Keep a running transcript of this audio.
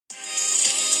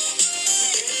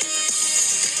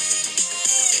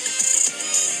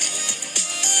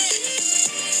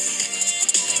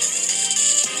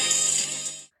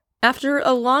After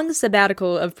a long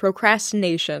sabbatical of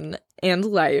procrastination and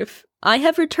life, I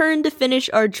have returned to finish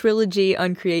our trilogy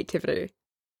on creativity.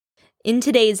 In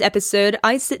today's episode,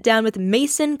 I sit down with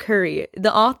Mason Curry,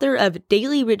 the author of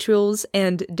Daily Rituals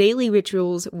and Daily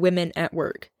Rituals Women at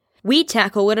Work. We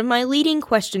tackle one of my leading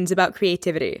questions about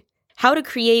creativity: how to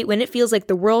create when it feels like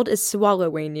the world is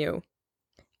swallowing you.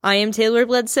 I am Taylor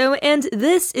Bledsoe, and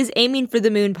this is Aiming for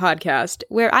the Moon podcast,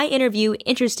 where I interview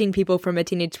interesting people from a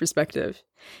teenage perspective.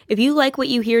 If you like what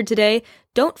you hear today,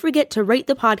 don't forget to rate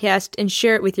the podcast and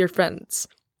share it with your friends.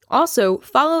 Also,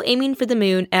 follow Aiming for the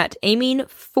Moon at Aiming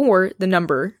for the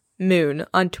number Moon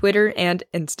on Twitter and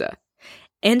Insta.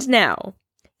 And now,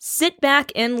 sit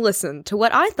back and listen to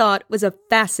what I thought was a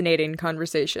fascinating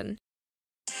conversation.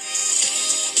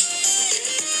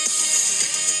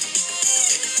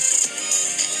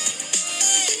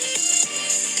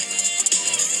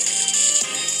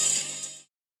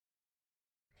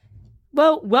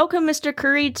 Well, welcome, Mr.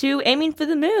 Curry, to Aiming for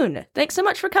the Moon. Thanks so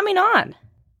much for coming on.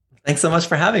 Thanks so much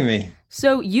for having me.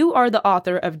 So you are the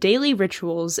author of Daily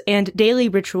Rituals and Daily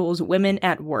Rituals Women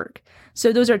at Work.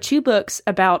 So those are two books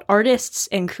about artists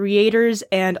and creators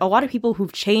and a lot of people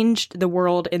who've changed the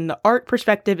world in the art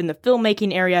perspective, in the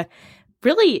filmmaking area.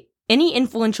 Really, any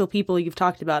influential people you've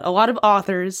talked about, a lot of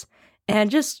authors,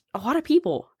 and just a lot of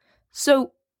people.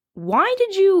 So why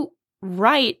did you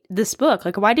write this book?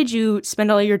 Like, why did you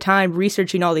spend all your time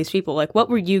researching all these people? Like, what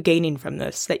were you gaining from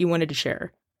this that you wanted to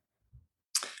share?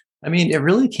 I mean, it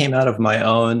really came out of my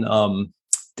own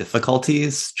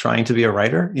difficulties trying to be a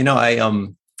writer.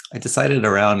 I decided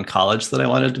around college that I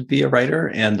wanted to be a writer,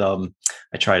 and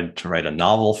I tried to write a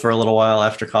novel for a little while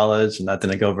after college, and that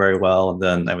didn't go very well. And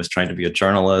then I was trying to be a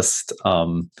journalist,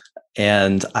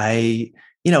 and I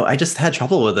just had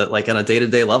trouble with it, like on a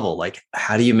day-to-day level. Like,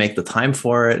 how do you make the time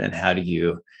for it? And how do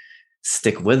you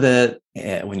stick with it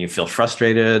when you feel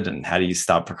frustrated? And how do you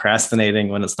stop procrastinating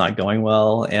when it's not going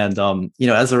well? And,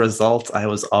 as a result, I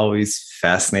was always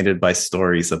fascinated by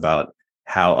stories about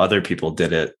how other people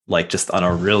did it, like just on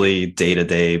a really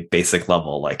day-to-day basic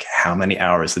level, like how many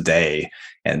hours a day,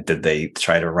 and did they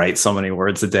try to write so many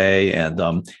words a day? And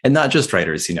not just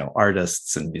writers,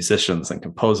 artists and musicians and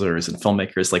composers and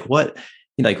filmmakers. Like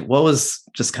what was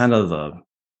just kind of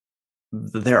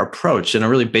their approach in a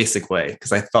really basic way?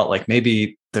 Because I felt like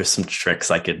maybe there's some tricks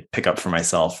I could pick up for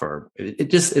myself, or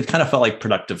it kind of felt like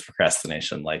productive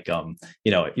procrastination. Like,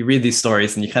 you read these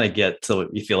stories and you kind of get to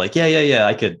you feel like, yeah,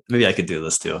 I could do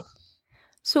this too.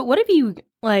 So what have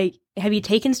you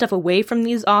taken stuff away from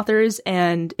these authors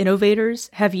and innovators?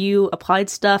 Have you applied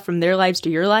stuff from their lives to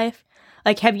your life?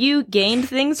 Like, have you gained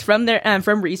things from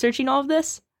from researching all of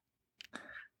this?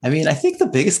 I mean, I think the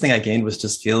biggest thing I gained was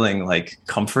just feeling like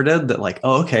comforted that like,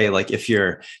 oh, okay, like if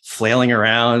you're flailing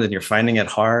around and you're finding it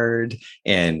hard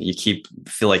and you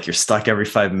feel like you're stuck every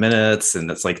 5 minutes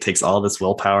and it's like takes all this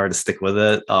willpower to stick with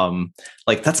it.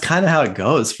 Like that's kind of how it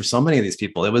goes for so many of these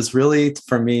people. It was really,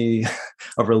 for me,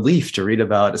 a relief to read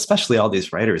about, especially all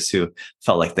these writers who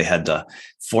felt like they had to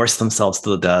force themselves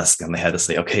to the desk and they had to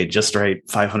say, okay, just write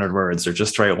 500 words or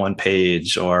just write one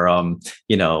page, or, and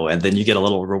then you get a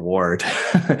little reward.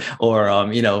 Or,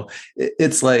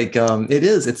 it's like,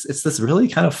 it's this really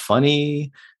kind of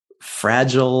funny,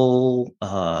 fragile,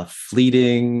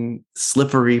 fleeting,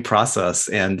 slippery process.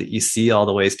 And you see all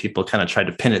the ways people kind of try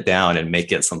to pin it down and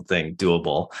make it something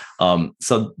doable.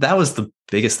 So that was the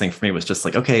biggest thing for me, was just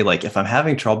like, okay, like if I'm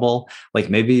having trouble, like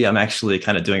maybe I'm actually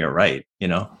kind of doing it right,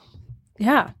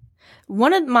 Yeah.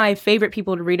 One of my favorite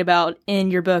people to read about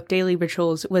in your book, Daily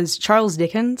Rituals, was Charles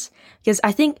Dickens, because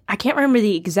I can't remember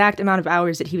the exact amount of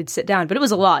hours that he would sit down, but it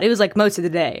was a lot. It was like most of the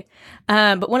day.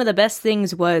 But one of the best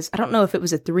things was, I don't know if it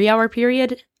was a 3-hour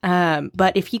period,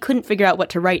 but if he couldn't figure out what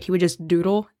to write, he would just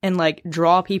doodle and like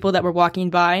draw people that were walking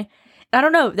by. And I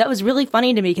don't know, that was really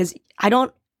funny to me because I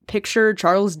don't picture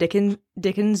Charles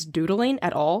Dickens doodling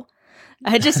at all.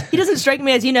 He doesn't strike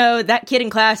me as, that kid in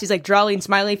class who's like drawing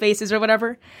smiley faces or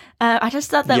whatever. I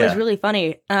just thought that was really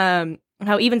funny.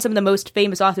 How even some of the most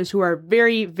famous authors who are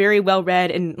very, very well read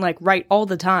and like write all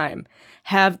the time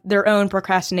have their own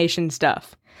procrastination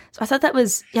stuff. So I thought that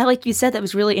was, like you said, that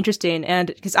was really interesting. And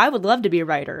because I would love to be a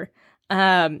writer.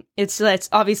 It's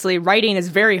obviously writing is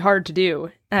very hard to do,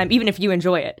 even if you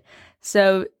enjoy it.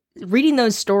 So reading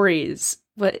those stories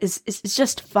is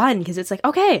just fun because it's like,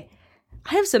 okay,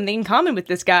 I have something in common with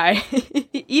this guy,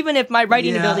 even if my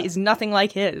writing ability is nothing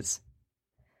like his.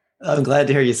 I'm glad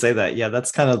to hear you say that. Yeah,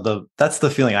 that's kind of the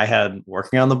feeling I had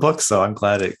working on the book. So I'm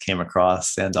glad it came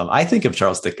across. And I think of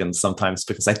Charles Dickens sometimes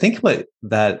because I think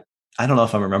I don't know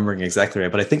if I'm remembering exactly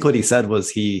right, but I think what he said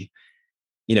was he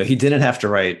he didn't have to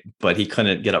write, but he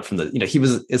couldn't get up from the, he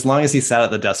was, as long as he sat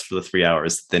at the desk for the 3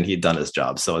 hours, then he'd done his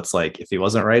job. So it's like, if he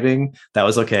wasn't writing, that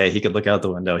was okay. He could look out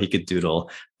the window, he could doodle.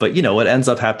 But, what ends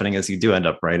up happening is you do end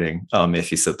up writing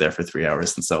if you sit there for 3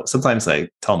 hours. And so sometimes I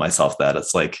tell myself that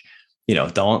it's like,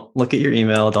 don't look at your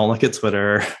email, don't look at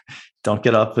Twitter, don't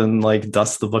get up and like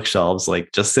dust the bookshelves,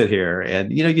 like just sit here.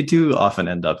 And, you do often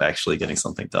end up actually getting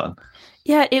something done.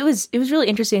 Yeah, it was really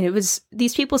interesting.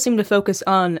 These people seem to focus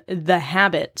on the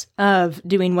habit of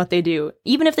doing what they do,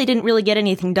 even if they didn't really get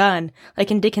anything done, like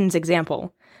in Dickens'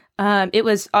 example. It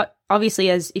was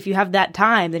obviously, as if you have that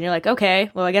time, then you're like,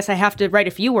 okay, well, I guess I have to write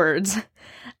a few words.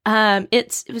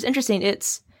 It was interesting.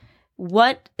 It's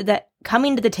what that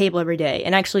coming to the table every day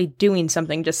and actually doing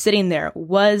something, just sitting there,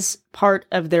 was part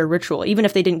of their ritual, even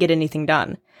if they didn't get anything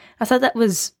done. I thought that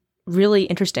was really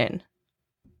interesting.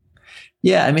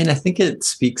 Yeah, I mean, I think it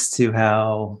speaks to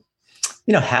how,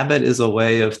 habit is a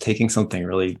way of taking something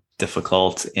really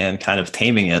difficult and kind of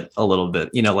taming it a little bit.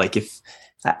 Like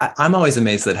I'm always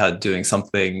amazed at how doing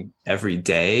something every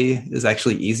day is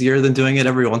actually easier than doing it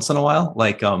every once in a while.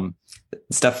 Like,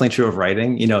 it's definitely true of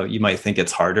writing. You might think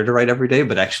it's harder to write every day,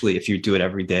 but actually, if you do it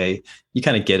every day, you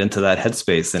kind of get into that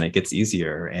headspace and it gets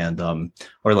easier. And,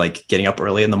 or like getting up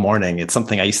early in the morning, it's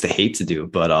something I used to hate to do,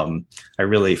 but, I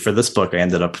really, for this book, I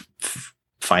ended up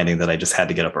finding that I just had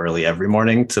to get up early every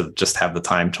morning to just have the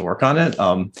time to work on it.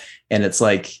 And it's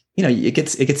like, it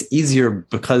gets easier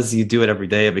because you do it every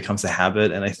day. It becomes a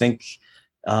habit. And I think,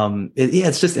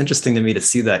 it's just interesting to me to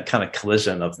see that kind of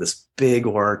collision of this big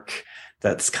work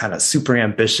that's kind of super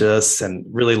ambitious and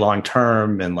really long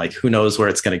term, and like, who knows where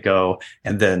it's going to go.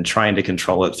 And then trying to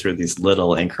control it through these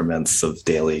little increments of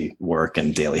daily work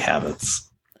and daily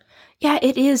habits. Yeah,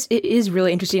 it is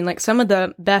really interesting. Like, some of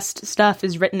the best stuff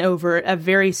is written over a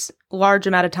very large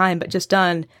amount of time, but just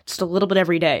done just a little bit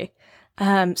every day.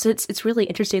 So it's really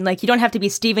interesting. Like, you don't have to be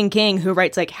Stephen King, who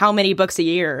writes like how many books a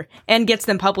year and gets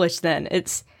them published. Then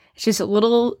it's just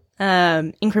little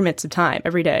increments of time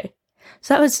every day.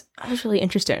 So that was really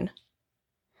interesting.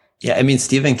 Yeah, I mean,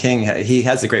 Stephen King, he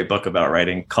has a great book about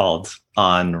writing called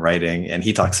On Writing, and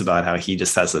he talks about how he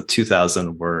just has a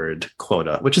 2,000 word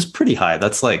quota, which is pretty high.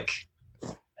 That's like,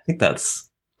 I think that's,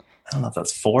 I don't know if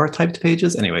that's 4 typed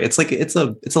pages. Anyway, it's like, it's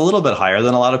a little bit higher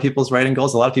than a lot of people's writing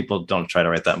goals. A lot of people don't try to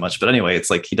write that much, but anyway, it's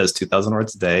like he does 2,000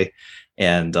 words a day.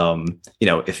 And,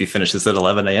 if he finishes at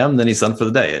 11 a.m., then he's done for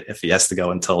the day. If he has to go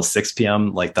until 6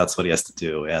 p.m., like, that's what he has to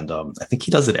do. And I think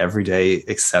he does it every day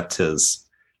except his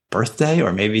birthday,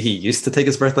 or maybe he used to take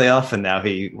his birthday off and now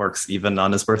he works even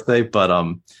on his birthday. But,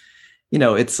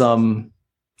 it's,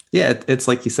 it's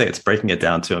like you say, it's breaking it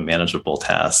down to a manageable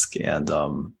task. And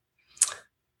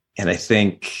I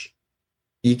think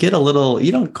you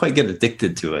don't quite get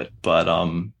addicted to it, but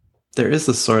there is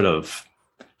a sort of,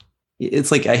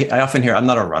 it's like, I often hear, I'm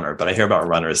not a runner, but I hear about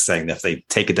runners saying that if they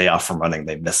take a day off from running,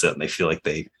 they miss it and they feel like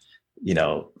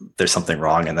there's something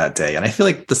wrong in that day. And I feel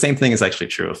like the same thing is actually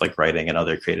true of like writing and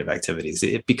other creative activities.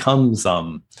 It becomes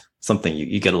something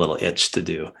you get a little itch to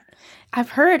do. I've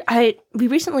heard, we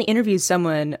recently interviewed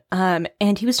someone,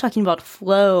 and he was talking about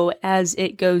flow as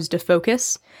it goes to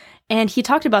focus. And he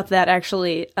talked about that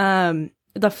actually,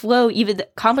 the flow, even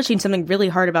accomplishing something really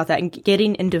hard about that and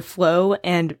getting into flow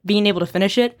and being able to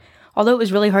finish it. Although it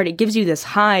was really hard, it gives you this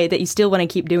high that you still want to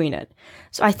keep doing it.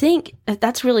 So I think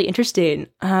that's really interesting.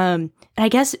 And I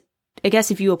guess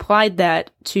if you applied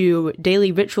that to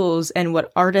daily rituals and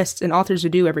what artists and authors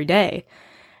would do every day,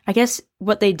 I guess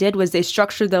what they did was they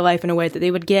structured their life in a way that they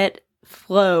would get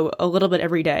flow a little bit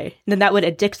every day. And then that would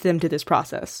addict them to this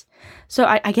process. So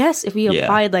I guess if we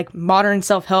applied like modern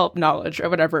self-help knowledge or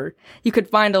whatever, you could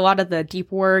find a lot of the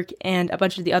deep work and a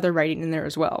bunch of the other writing in there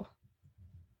as well.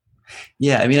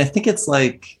 Yeah, I mean, I think it's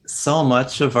like so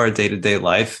much of our day-to-day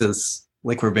life is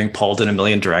like we're being pulled in a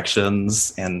million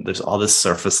directions, and there's all this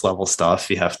surface level stuff.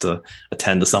 You have to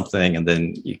attend to something, and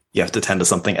then you have to attend to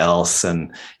something else,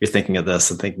 and you're thinking of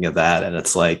this and thinking of that. And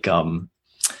it's like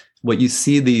what you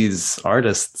see these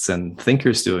artists and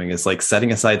thinkers doing is like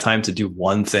setting aside time to do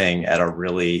one thing at a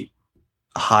really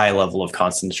high level of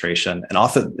concentration. And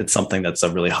often it's something that's a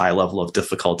really high level of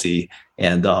difficulty.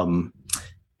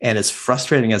 And as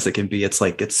frustrating as it can be, it's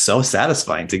like, it's so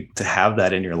satisfying to have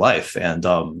that in your life. And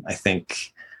I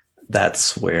think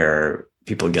that's where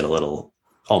people get a little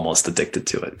almost addicted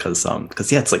to it. Because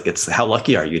it's how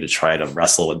lucky are you to try to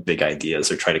wrestle with big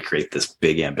ideas or try to create this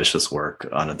big, ambitious work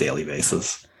on a daily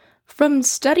basis? From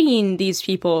studying these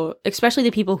people, especially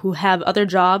the people who have other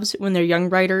jobs when they're young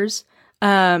writers,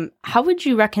 how would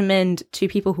you recommend to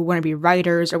people who want to be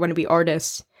writers or want to be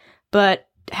artists, but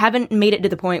haven't made it to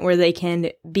the point where they can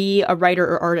be a writer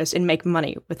or artist and make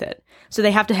money with it. So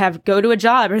they have to go to a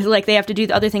job, or like they have to do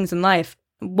the other things in life.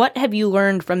 What have you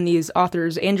learned from these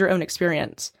authors and your own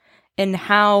experience and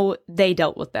how they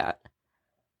dealt with that?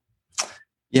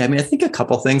 Yeah, I mean, I think a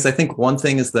couple things. I think one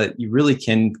thing is that you really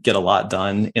can get a lot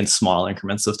done in small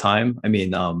increments of time. I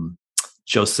mean,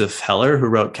 Joseph Heller, who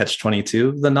wrote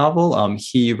Catch-22, the novel,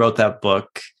 he wrote that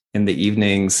book in the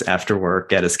evenings after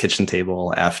work at his kitchen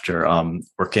table after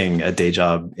working a day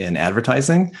job in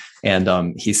advertising.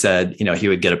 And he said, he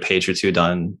would get a page or two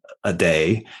done a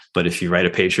day. But if you write a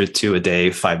page or two a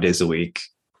day, 5 days a week,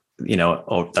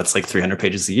 that's like 300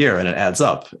 pages a year, and it adds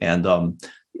up. And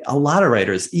a lot of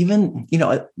writers, even,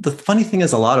 the funny thing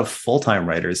is a lot of full-time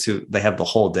writers who they have the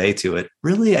whole day to it,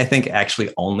 really, I think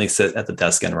actually only sit at the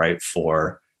desk and write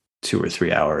for 2 or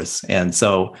 3 hours. And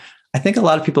so I think a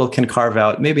lot of people can carve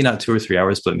out maybe not 2 or 3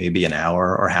 hours, but maybe an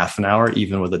hour or half an hour,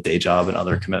 even with a day job and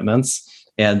other commitments.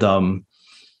 And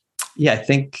I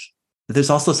think there's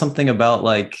also something about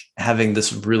like having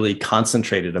this really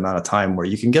concentrated amount of time where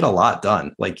you can get a lot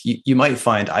done. Like you might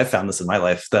find, I found this in my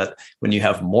life, that when you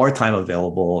have more time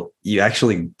available, you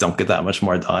actually don't get that much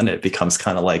more done. It becomes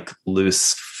kind of like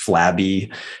loose, flabby,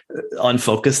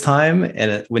 unfocused time.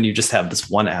 And when you just have this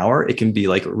 1 hour, it can be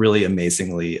like really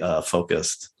amazingly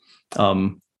focused.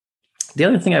 The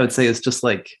other thing I would say is just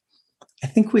like, I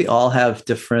think we all have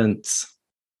different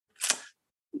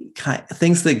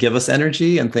things that give us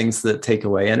energy and things that take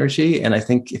away energy. And I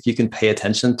think if you can pay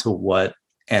attention to what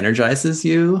energizes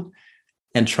you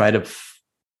and try to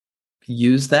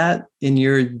use that in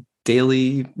your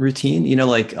daily routine,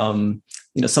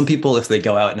 some people, if they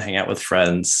go out and hang out with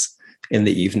friends in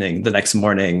the evening, the next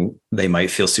morning, they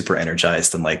might feel super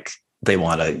energized and like they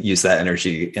want to use that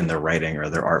energy in their writing or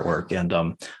their artwork.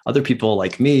 And other people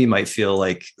like me might feel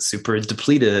like super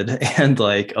depleted and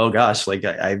like, oh gosh, like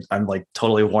I'm like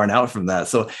totally worn out from that.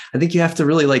 So I think you have to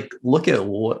really like look at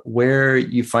where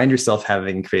you find yourself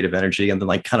having creative energy, and then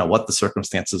like kind of what the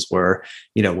circumstances were.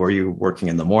 Were you working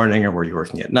in the morning, or were you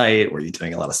working at night? Were you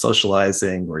doing a lot of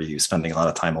socializing? Were you spending a lot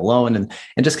of time alone? And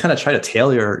just kind of try to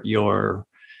tailor your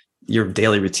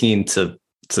daily routine to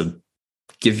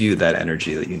give you that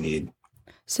energy that you need.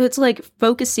 So it's like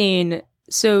focusing.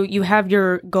 So you have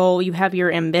your goal, you have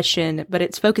your ambition, but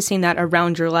it's focusing that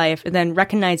around your life and then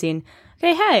recognizing,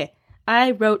 okay, hey, I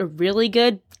wrote a really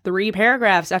good 3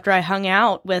 paragraphs after I hung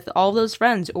out with all those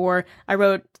friends, or I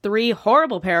wrote 3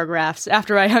 horrible paragraphs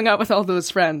after I hung out with all those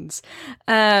friends.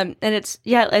 And it's,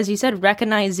 as you said,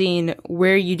 recognizing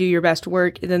where you do your best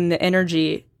work and then the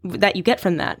energy that you get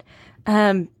from that.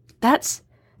 That's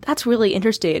really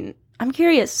interesting. I'm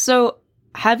curious. So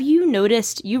have you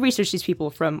noticed, you research these people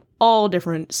from all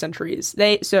different centuries.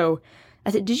 Did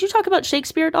you talk about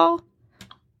Shakespeare at all?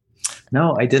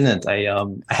 No, I didn't. I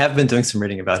have been doing some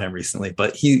reading about him recently,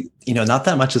 but he, not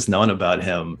that much is known about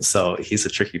him. So he's a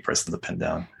tricky person to pin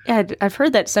down. Yeah, I've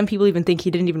heard that some people even think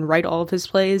he didn't even write all of his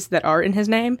plays that are in his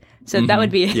name. So that would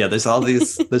be... Yeah, there's all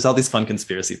these fun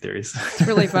conspiracy theories. It's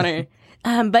really funny.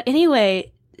 But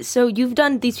anyway... So you've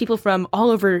done these people from all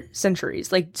over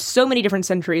centuries, like so many different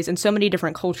centuries and so many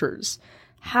different cultures.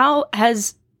 How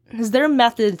has their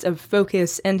methods of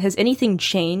focus, and has anything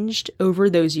changed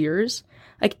over those years?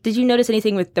 Like, did you notice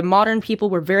anything with the modern people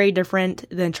were very different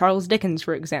than Charles Dickens,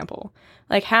 for example?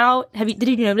 Like, did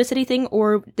you notice anything,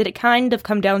 or did it kind of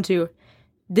come down to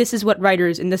this is what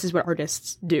writers and this is what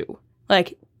artists do,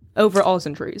 like over all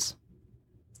centuries?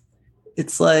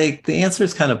 It's like the answer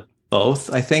is kind of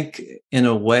both. I think in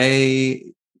a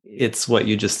way, it's what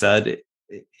you just said.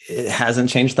 It hasn't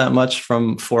changed that much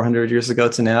from 400 years ago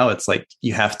to now. It's like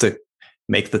you have to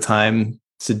make the time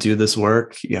to do this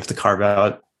work. You have to carve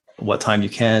out what time you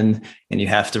can, and you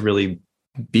have to really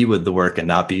be with the work and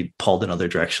not be pulled in other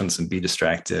directions and be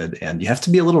distracted. And you have to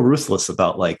be a little ruthless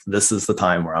about like, this is the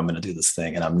time where I'm going to do this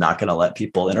thing, and I'm not going to let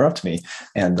people interrupt me.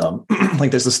 And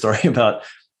like there's a story about,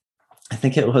 I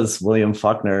think it was William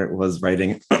Faulkner was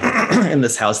writing in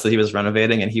this house that he was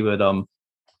renovating, and he would,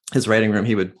 his writing room,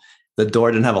 the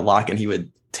door didn't have a lock, and he would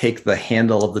take the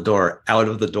handle of the door out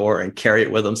of the door and carry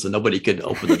it with him so nobody could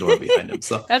open the door behind him.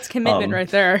 So that's commitment right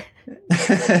there.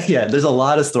 Yeah, there's a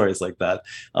lot of stories like that.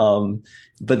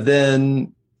 But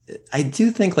then I do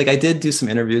think, like, I did do some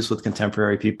interviews with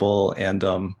contemporary people, and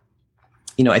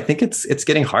I think it's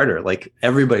getting harder. Like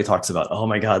everybody talks about, oh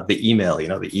my God, the email,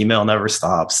 the email never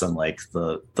stops. And like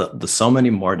the so many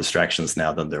more distractions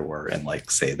now than there were in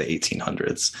like, say, the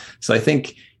 1800s. So I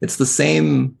think it's the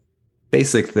same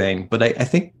basic thing, but I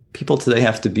think people today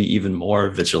have to be even more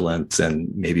vigilant and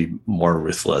maybe more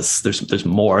ruthless. There's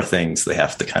more things they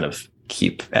have to kind of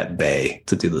keep at bay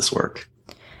to do this work.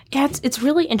 Yeah, it's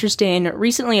really interesting.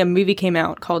 Recently, a movie came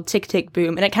out called Tick, Tick,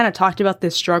 Boom, and it kind of talked about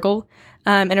this struggle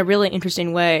in a really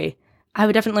interesting way. I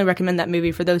would definitely recommend that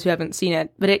movie for those who haven't seen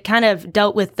it, but it kind of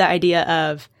dealt with the idea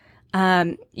of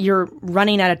you're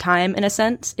running out of time, in a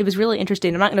sense. It was really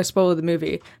interesting. I'm not going to spoil the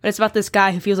movie, but it's about this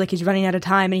guy who feels like he's running out of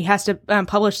time and he has to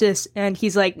publish this, and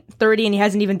he's like 30 and he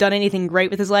hasn't even done anything great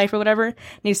with his life or whatever, and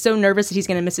he's so nervous that he's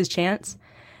going to miss his chance.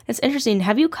 It's interesting.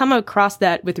 Have you come across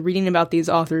that with reading about these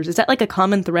authors? Is that like a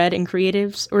common thread in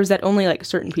creatives, or is that only like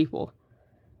certain people?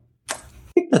 I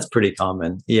think that's pretty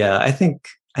common. Yeah, I think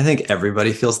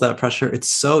everybody feels that pressure. It's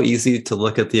so easy to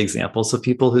look at the examples of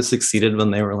people who succeeded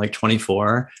when they were like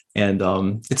 24. And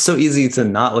it's so easy to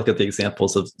not look at the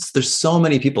examples of, there's so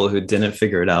many people who didn't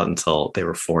figure it out until they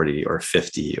were 40 or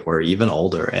 50 or even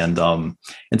older. And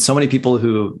so many people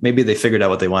who maybe they figured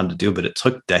out what they wanted to do, but it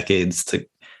took decades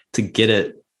to get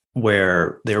it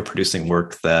where they were producing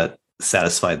work that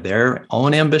satisfied their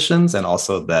own ambitions and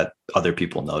also that other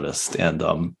people noticed. And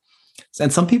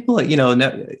some people,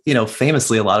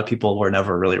 famously, a lot of people were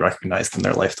never really recognized in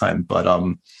their lifetime. But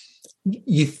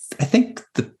I think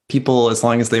the people, as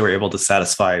long as they were able to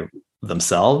satisfy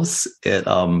themselves, they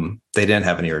didn't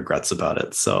have any regrets about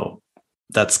it. So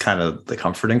that's kind of the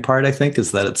comforting part, I think,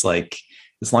 is that it's like,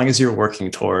 as long as you're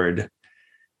working toward,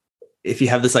 if you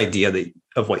have this idea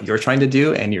of what you're trying to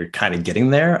do and you're kind of getting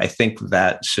there, I think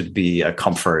that should be a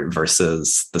comfort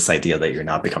versus this idea that you're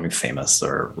not becoming famous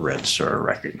or rich or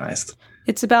recognized.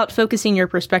 It's about focusing your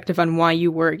perspective on why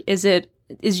you work. Is it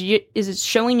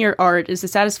showing your art? Is the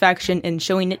satisfaction in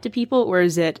showing it to people, or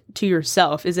is it to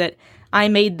yourself? Is it, I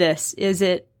made this? Does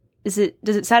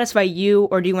it satisfy you,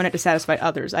 or do you want it to satisfy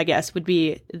others? I guess would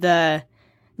be the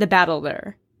battle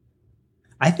there.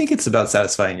 I think it's about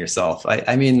satisfying yourself.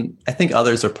 I mean, I think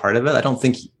others are part of it. I don't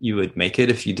think you would make it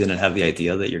if you didn't have the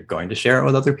idea that you're going to share it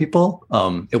with other people.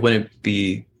 It wouldn't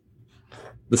be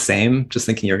the same just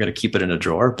thinking you're going to keep it in a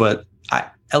drawer. But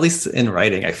at least in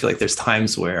writing, I feel like there's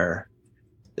times where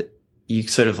you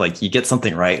sort of like, you get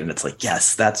something right and it's like,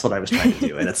 yes, that's what I was trying to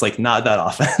do. And it's like not that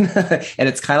often. And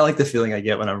it's kind of like the feeling I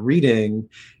get when I'm reading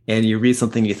and you read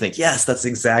something, you think, yes, that's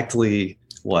exactly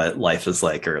what life is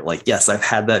like. Or like, yes, I've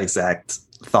had that exact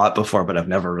thought before, but I've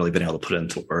never really been able to put it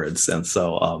into words. And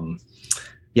so,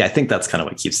 I think that's kind of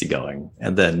what keeps you going.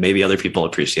 And then maybe other people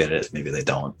appreciate it, maybe they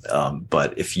don't.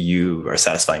 But if you are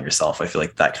satisfying yourself, I feel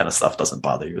like that kind of stuff doesn't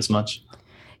bother you as much.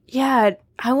 Yeah,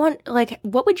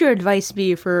 what would your advice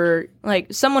be for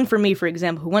like someone, for me, for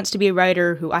example, who wants to be a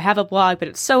writer, who I have a blog, but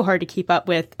it's so hard to keep up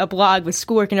with a blog with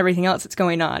schoolwork and everything else that's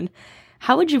going on.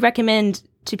 How would you recommend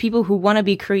to people who want to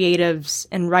be creatives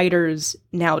and writers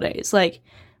nowadays? Like,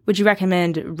 would you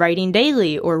recommend writing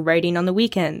daily or writing on the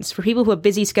weekends for people who have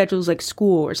busy schedules like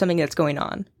school or something that's going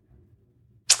on?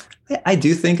 I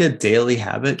do think a daily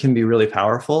habit can be really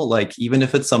powerful. Like, even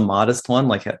if it's a modest one,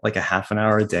 like a half an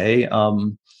hour a day,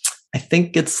 I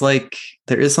think it's like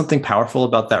there is something powerful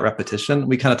about that repetition.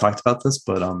 We kind of talked about this,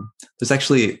 but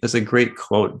there's a great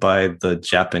quote by the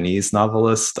Japanese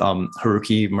novelist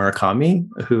Haruki Murakami,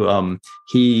 who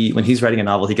when he's writing a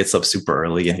novel, he gets up super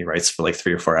early and he writes for like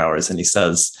 3 or 4 hours. And he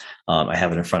says, I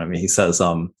have it in front of me. He says,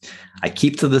 I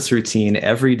keep to this routine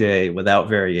every day without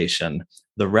variation.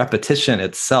 The repetition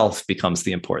itself becomes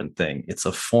the important thing. It's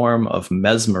a form of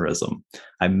mesmerism.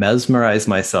 I mesmerize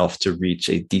myself to reach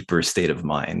a deeper state of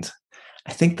mind.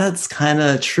 I think that's kind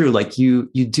of true. Like you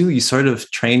sort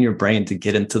of train your brain to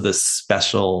get into this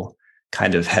special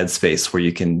kind of headspace where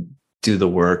you can do the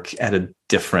work at a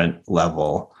different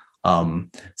level. So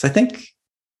I think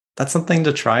that's something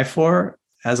to try for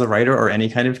as a writer or any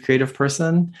kind of creative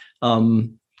person.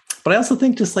 But I also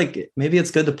think just like, maybe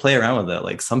it's good to play around with it.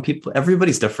 Like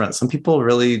everybody's different. Some people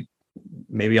really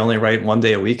maybe only write 1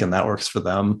 day a week and that works for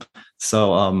them.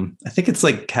 So I think it's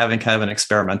like having kind of an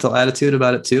experimental attitude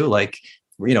about it too. Like,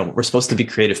 we're supposed to be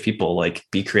creative people, like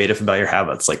be creative about your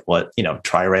habits. Like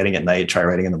try writing at night, try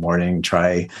writing in the morning,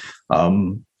 try,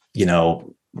 carrying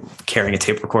a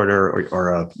tape recorder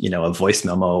or a voice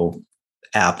memo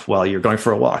app while you're going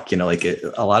for a walk.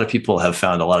 A lot of people have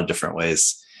found a lot of different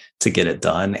ways to get it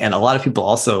done. And a lot of people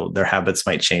also, their habits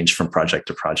might change from project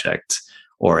to project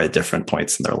or at different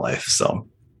points in their life. So,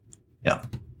 yeah.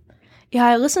 Yeah,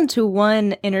 I listened to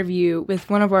one interview with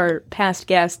one of our past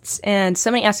guests, and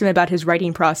somebody asked him about his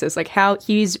writing process, like how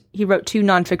he wrote 2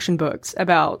 nonfiction books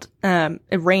about,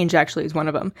 Range actually is one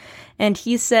of them. And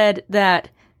he said that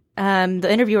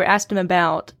the interviewer asked him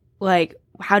about, like,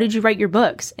 how did you write your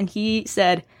books? And he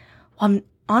said, well,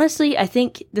 honestly, I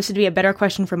think this would be a better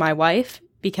question for my wife,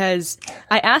 because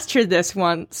I asked her this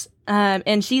once,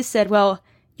 and she said, well,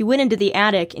 you went into the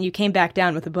attic and you came back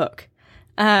down with a book.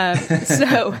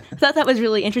 So I thought that was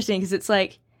really interesting because it's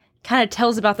like kind of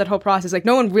tells about that whole process. Like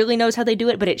no one really knows how they do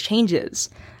it, but it changes.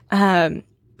 So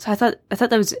I thought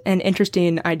that was an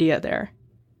interesting idea there.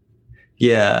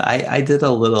 Yeah, I did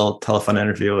a little telephone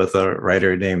interview with a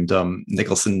writer named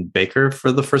Nicholson Baker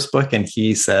for the first book, and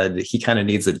he said he kind of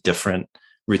needs a different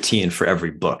routine for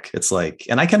every book. It's like,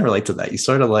 and I can relate to that. You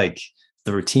sort of like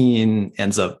the routine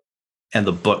ends up and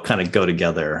the book kind of go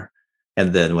together,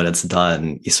 and then when it's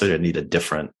done, you sort of need a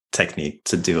different technique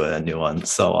to do a new one.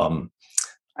 So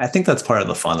I think that's part of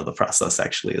the fun of the process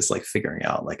actually is like figuring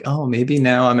out like, oh, maybe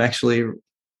now I'm actually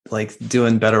like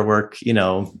doing better work,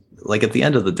 like at the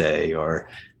end of the day or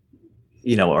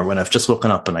when I've just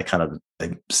woken up and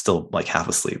I'm still like half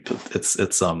asleep.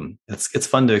 It's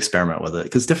fun to experiment with it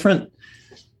because different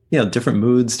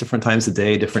moods, different times of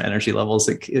day, different energy levels,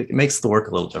 it makes the work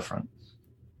a little different.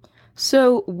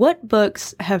 So, what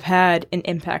books have had an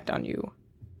impact on you?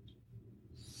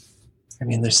 I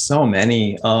mean, there's so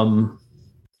many.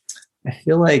 I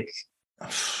feel like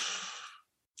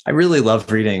I really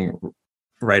love reading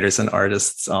writers and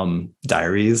artists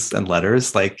diaries and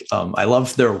letters. Like I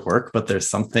love their work, but there's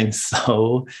something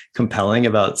so compelling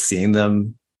about seeing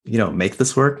them make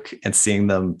this work and seeing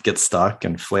them get stuck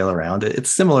and flail around.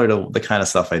 It's similar to the kind of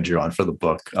stuff I drew on for the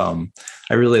book.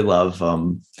 I really love I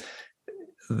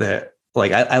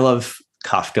love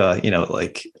Kafka.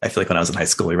 Like I feel like when I was in high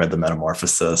school we read the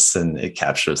Metamorphosis, and it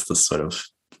captures this sort of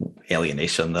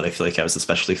alienation that I feel like I was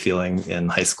especially feeling in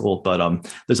high school. But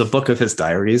there's a book of his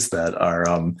diaries that are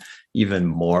even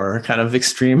more kind of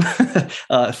extreme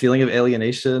feeling of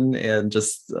alienation and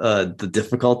just the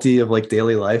difficulty of like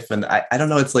daily life. And I don't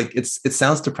know, it's like it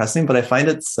sounds depressing, but I find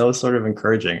it so sort of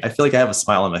encouraging. I feel like I have a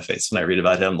smile on my face when I read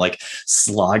about him like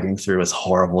slogging through his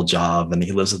horrible job, and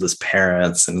he lives with his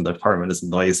parents and the apartment is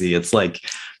noisy. It's like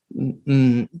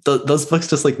those books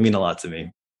just like mean a lot to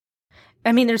me.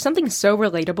 I mean, there's something so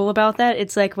relatable about that.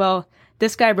 It's like, well,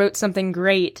 this guy wrote something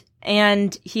great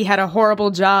and he had a horrible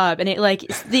job, and it like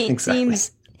Exactly.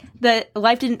 seems that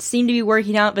life didn't seem to be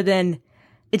working out, but then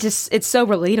it's so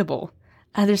relatable.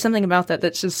 There's something about that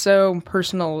that's just so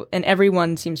personal, and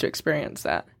everyone seems to experience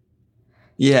that.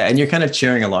 Yeah, and you're kind of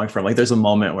cheering along for him. Like there's a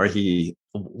moment where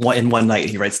in one night,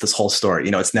 he writes this whole story.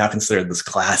 It's now considered this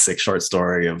classic short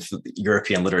story of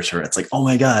European literature. It's like, oh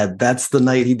my God, that's the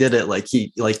night he did it. Like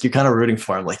you're kind of rooting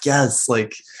for him. Like, yes,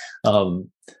 like,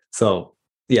 so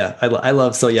yeah, I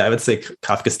love, so yeah, I would say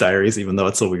Kafka's Diaries, even though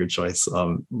it's a weird choice,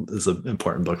 is an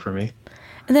important book for me.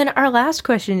 And then our last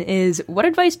question is, what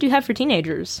advice do you have for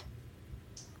teenagers?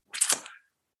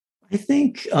 I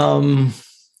think,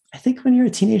 I think when you're a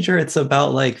teenager, it's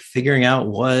about like figuring out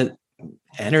what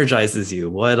energizes you,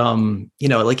 what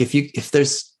like if you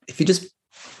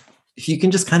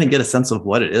can just kind of get a sense of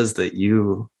what it is that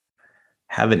you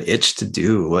have an itch to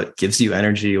do, what gives you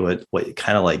energy, what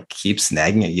kind of like keeps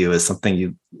nagging at you is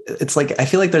something it's like I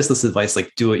feel like there's this advice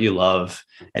like do what you love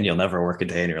and you'll never work a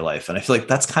day in your life, and I feel like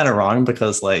that's kind of wrong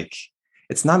because like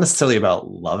it's not necessarily about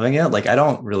loving it. Like I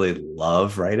don't really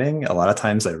love writing. A lot of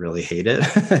times I really hate it.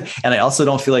 And I also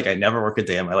don't feel like I never work a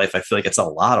day in my life. I feel like it's a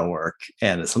lot of work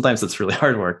and sometimes it's really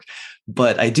hard work,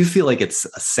 but I do feel like it's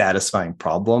a satisfying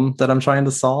problem that I'm trying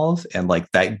to solve. And like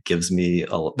that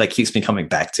that keeps me coming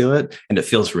back to it. And it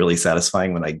feels really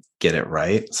satisfying when I get it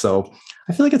right. So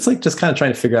I feel like it's like just kind of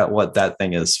trying to figure out what that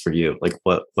thing is for you. Like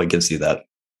what gives you that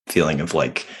feeling of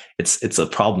like, it's a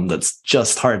problem that's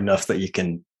just hard enough that you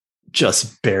can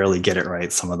just barely get it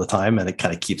right some of the time, and it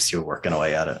kind of keeps you working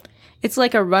away at it. It's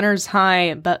like a runner's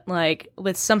high, but like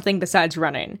with something besides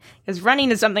running. Because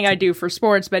running is something I do for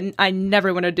sports, but I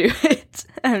never want to do it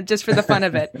just for the fun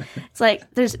of it. It's like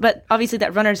but obviously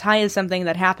that runner's high is something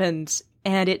that happens,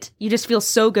 and you just feel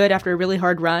so good after a really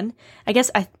hard run. I guess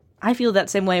I feel that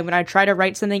same way when I try to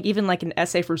write something, even like an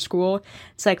essay for school.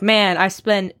 It's like, man, I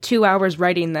spent 2 hours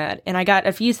writing that, and I got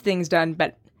a few things done,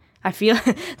 but I feel,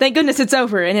 thank goodness it's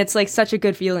over, and it's like such a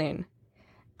good feeling.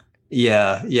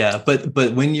 Yeah.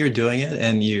 But when you're doing it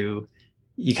and you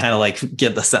kind of like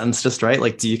get the sentence just right,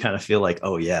 like do you kind of feel like,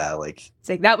 oh yeah, like it's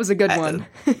like that was a good one.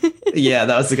 Yeah,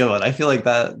 that was a good one. I feel like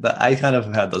that I kind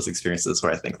of had those experiences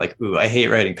where I think like, ooh, I hate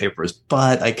writing papers,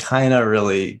 but I kind of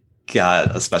really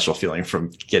got a special feeling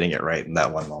from getting it right in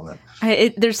that one moment.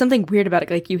 There's something weird about it.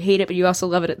 Like you hate it, but you also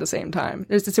love it at the same time.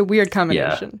 It's a weird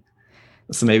combination. Yeah.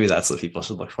 So maybe that's what people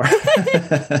should look for.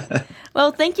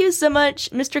 Well, thank you so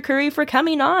much, Mr. Curry, for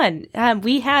coming on.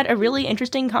 We had a really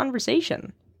interesting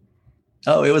conversation.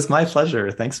 Oh, it was my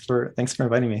pleasure. Thanks for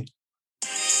inviting me.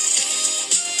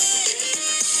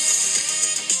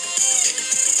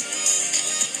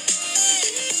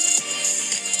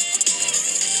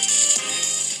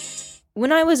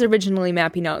 when I was originally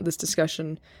mapping out this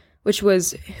discussion, which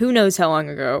was who knows how long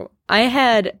ago, I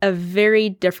had a very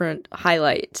different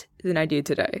highlight than I do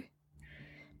today.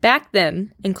 Back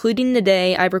then, including the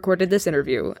day I recorded this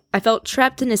interview, I felt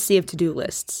trapped in a sea of to-do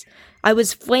lists. I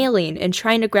was flailing and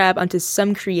trying to grab onto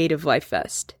some creative life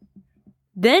vest.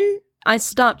 Then, I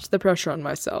stopped the pressure on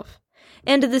myself,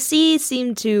 and the sea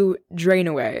seemed to drain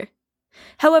away.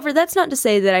 However, that's not to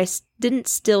say that I didn't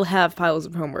still have piles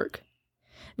of homework.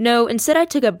 No, instead I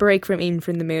took a break from aiming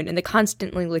for the moon and the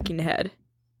constantly looking ahead.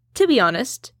 To be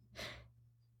honest,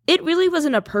 it really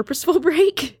wasn't a purposeful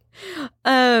break.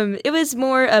 It was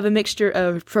more of a mixture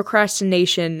of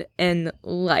procrastination and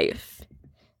life.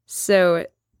 So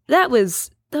that was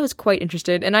quite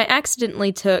interesting, and I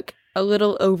accidentally took a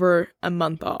little over a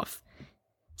month off.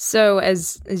 So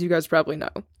as you guys probably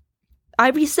know, I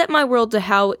reset my world to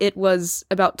how it was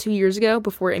about 2 years ago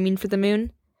before aiming for the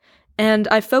moon, and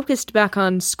I focused back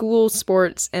on school,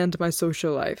 sports, and my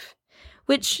social life,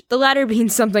 which the latter being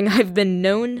something I've been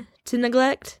known to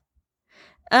neglect.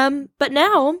 But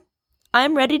now,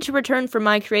 I'm ready to return from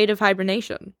my creative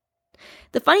hibernation.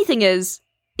 The funny thing is,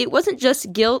 it wasn't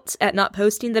just guilt at not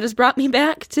posting that has brought me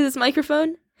back to this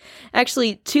microphone.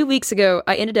 Actually, 2 weeks ago,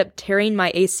 I ended up tearing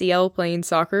my ACL playing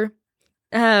soccer.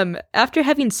 After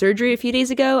having surgery a few days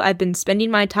ago, I've been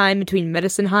spending my time between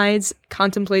medicine highs,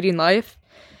 contemplating life.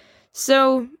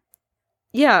 So,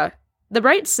 yeah, the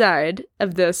bright side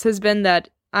of this has been that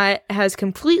it has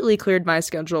completely cleared my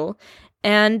schedule,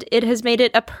 and it has made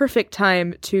it a perfect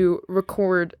time to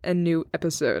record a new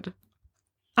episode.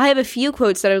 I have a few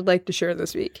quotes that I would like to share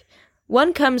this week.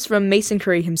 One comes from Mason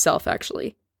Curry himself,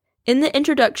 actually. In the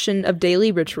introduction of Daily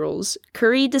Rituals,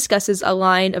 Curry discusses a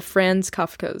line of Franz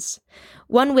Kafka's,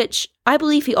 one which I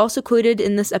believe he also quoted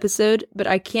in this episode, but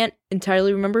I can't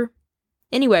entirely remember.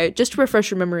 Anyway, just to refresh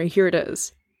your memory, here it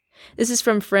is. This is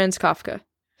from Franz Kafka.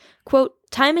 Quote,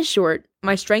 "Time is short,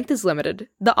 my strength is limited,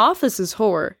 the office is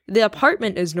hoar, the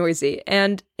apartment is noisy,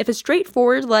 and if a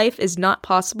straightforward life is not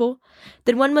possible,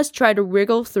 then one must try to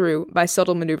wriggle through by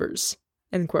subtle maneuvers."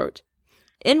 End quote.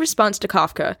 In response to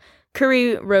Kafka,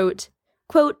 Curry wrote,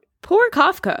 quote, "Poor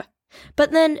Kafka!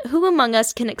 But then, who among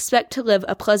us can expect to live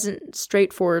a pleasant,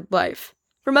 straightforward life?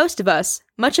 For most of us,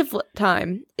 much of the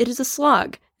time, it is a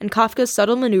slog, and Kafka's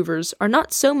subtle maneuvers are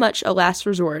not so much a last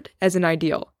resort as an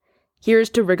ideal. Here's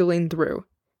to wriggling through."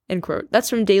 End quote.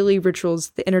 That's from Daily Rituals,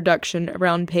 the introduction,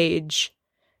 around page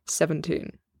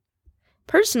 17.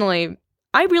 Personally,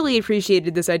 I really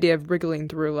appreciated this idea of wriggling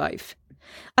through life.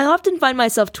 I often find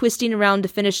myself twisting around to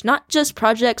finish not just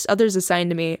projects others assign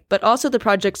to me, but also the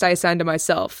projects I assign to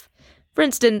myself. For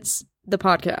instance, the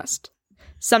podcast.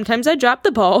 Sometimes I drop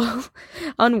the ball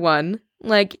on one,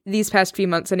 like these past few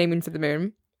months on Aiming for the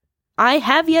Moon. I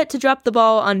have yet to drop the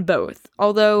ball on both,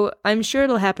 although I'm sure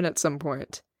it'll happen at some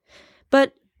point.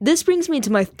 But this brings me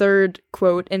to my third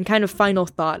quote and kind of final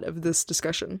thought of this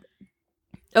discussion.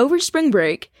 Over spring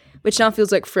break, which now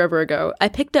feels like forever ago, I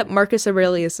picked up Marcus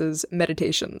Aurelius's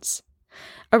Meditations.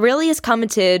 Aurelius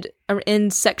commented in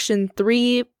section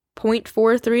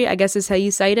 3.43, I guess is how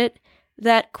you cite it,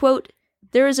 that, quote,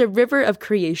 "There is a river of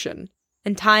creation,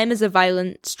 and time is a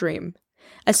violent stream.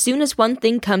 As soon as one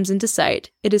thing comes into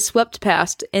sight, it is swept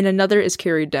past and another is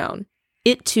carried down.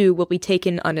 It too will be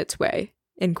taken on its way."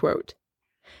 End quote.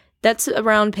 That's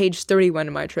around page 31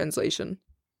 in my translation.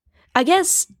 I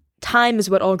guess time is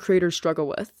what all creators struggle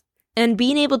with, and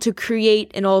being able to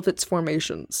create in all of its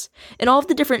formations, in all of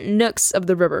the different nooks of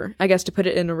the river, I guess to put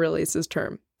it in Aurelius's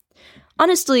term.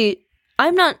 Honestly,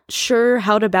 I'm not sure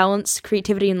how to balance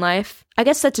creativity in life. I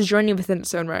guess that's a journey within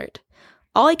its own right.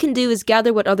 All I can do is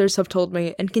gather what others have told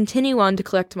me and continue on to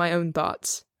collect my own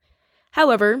thoughts.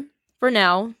 However, for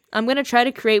now, I'm going to try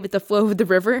to create with the flow of the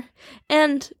river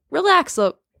and relax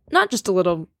not just a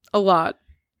little, a lot,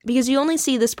 because you only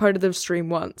see this part of the stream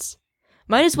once.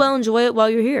 Might as well enjoy it while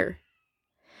you're here.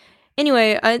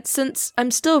 Anyway, since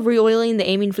I'm still re-oiling the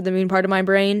Aiming for the Moon part of my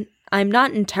brain, I'm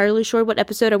not entirely sure what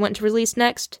episode I want to release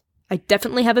next. I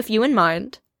definitely have a few in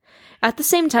mind. At the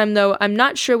same time, though, I'm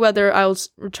not sure whether I'll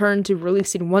return to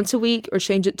releasing once a week or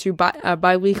change it to a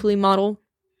bi-weekly model.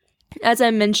 As I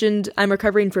mentioned, I'm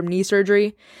recovering from knee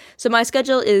surgery, so my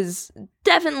schedule is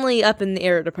definitely up in the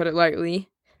air, to put it lightly.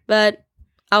 But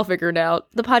I'll figure it out.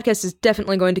 The podcast is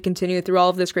definitely going to continue through all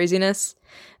of this craziness.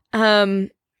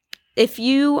 If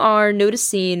you are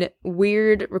noticing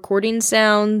weird recording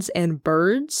sounds and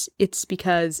birds, it's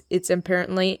because it's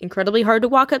apparently incredibly hard to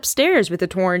walk upstairs with a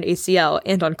torn ACL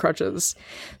and on crutches.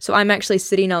 So I'm actually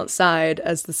sitting outside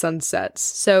as the sun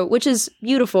sets, which is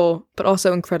beautiful, but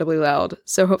also incredibly loud.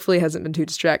 So hopefully it hasn't been too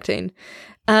distracting.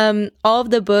 All of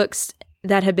the books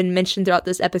that have been mentioned throughout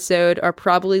this episode are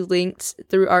probably linked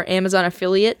through our Amazon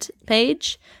affiliate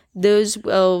page. Those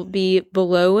will be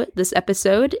below this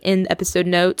episode in episode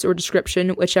notes or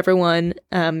description, whichever one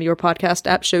your podcast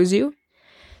app shows you.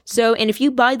 So, and if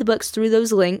you buy the books through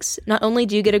those links, not only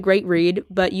do you get a great read,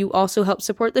 but you also help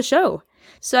support the show.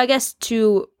 So I guess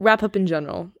to wrap up in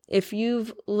general, if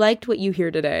you've liked what you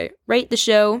hear today, rate the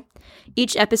show.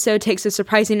 Each episode takes a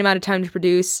surprising amount of time to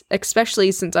produce,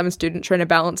 especially since I'm a student trying to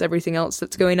balance everything else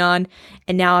that's going on,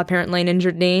 and now apparently an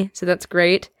injured knee, so that's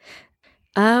great.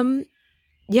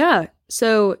 Yeah,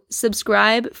 so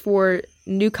subscribe for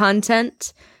new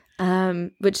content,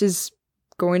 which is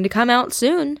going to come out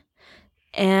soon.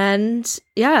 And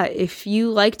yeah, if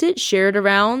you liked it, share it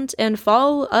around and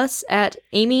follow us at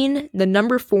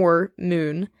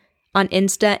aiming4moon on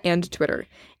Insta and Twitter.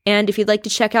 And if you'd like to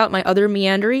check out my other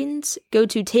meanderings, go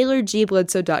to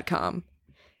taylorgbledsoe.com.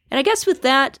 And I guess with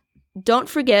that, don't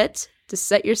forget to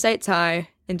set your sights high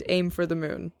and aim for the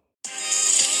moon.